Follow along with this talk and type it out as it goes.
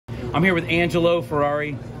I'm here with Angelo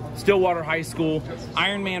Ferrari, Stillwater High School,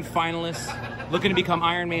 Ironman finalist, looking to become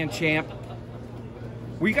Ironman champ.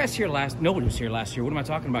 Were you guys here last? Nobody was here last year. What am I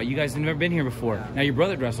talking about? You guys have never been here before. Now, your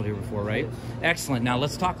brother wrestled here before, right? Excellent. Now,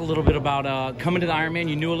 let's talk a little bit about coming to the Ironman.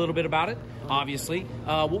 You knew a little bit about it, obviously.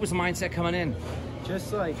 What was the mindset coming in?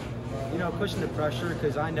 Just like, pushing the pressure,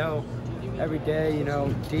 because I know every day,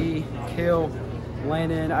 D, Kill,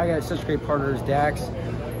 Landon, I got such great partners, Dax.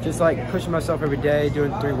 Just like pushing myself every day,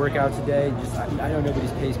 doing 3 workouts a day. Just I know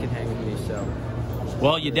nobody's pace can hang with me, so.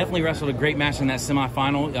 Well, you definitely wrestled a great match in that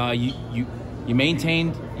semifinal. You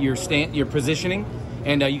maintained your positioning,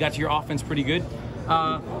 and you got to your offense pretty good.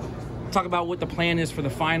 Talk about what the plan is for the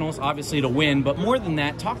finals, obviously to win, but more than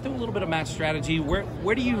that, talk through a little bit of match strategy.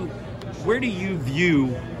 Where do you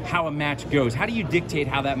view how a match goes? How do you dictate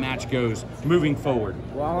how that match goes moving forward?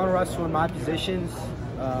 Well, I want to wrestle in my positions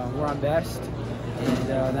where I'm best,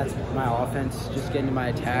 and that's my offense, just getting to my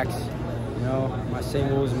attacks, my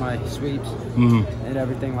singles, my sweeps, and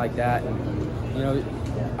everything like that. And,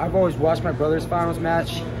 I've always watched my brother's finals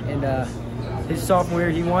match, and his sophomore year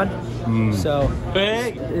he won. So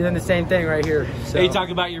hey, doing the same thing right here. So. Hey, you talk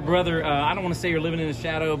about your brother. I don't want to say you're living in his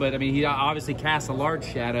shadow, but I mean he obviously casts a large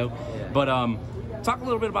shadow. Yeah. But talk a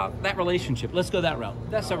little bit about that relationship. Let's go that route.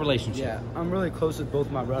 That's a relationship. Yeah, I'm really close with both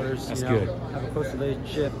my brothers. That's good. I have a close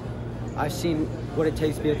relationship. I've seen what it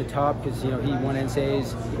takes to be at the top, because he won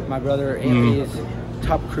NCAAs. My brother Anthony is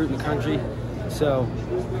top recruit in the country. So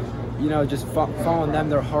just following them,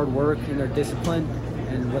 their hard work and their discipline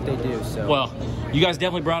and what they do. So well, you guys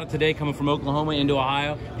definitely brought it today, coming from Oklahoma into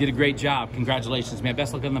Ohio. Did a great job. Congratulations, man.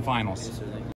 Best luck in the finals. Yes,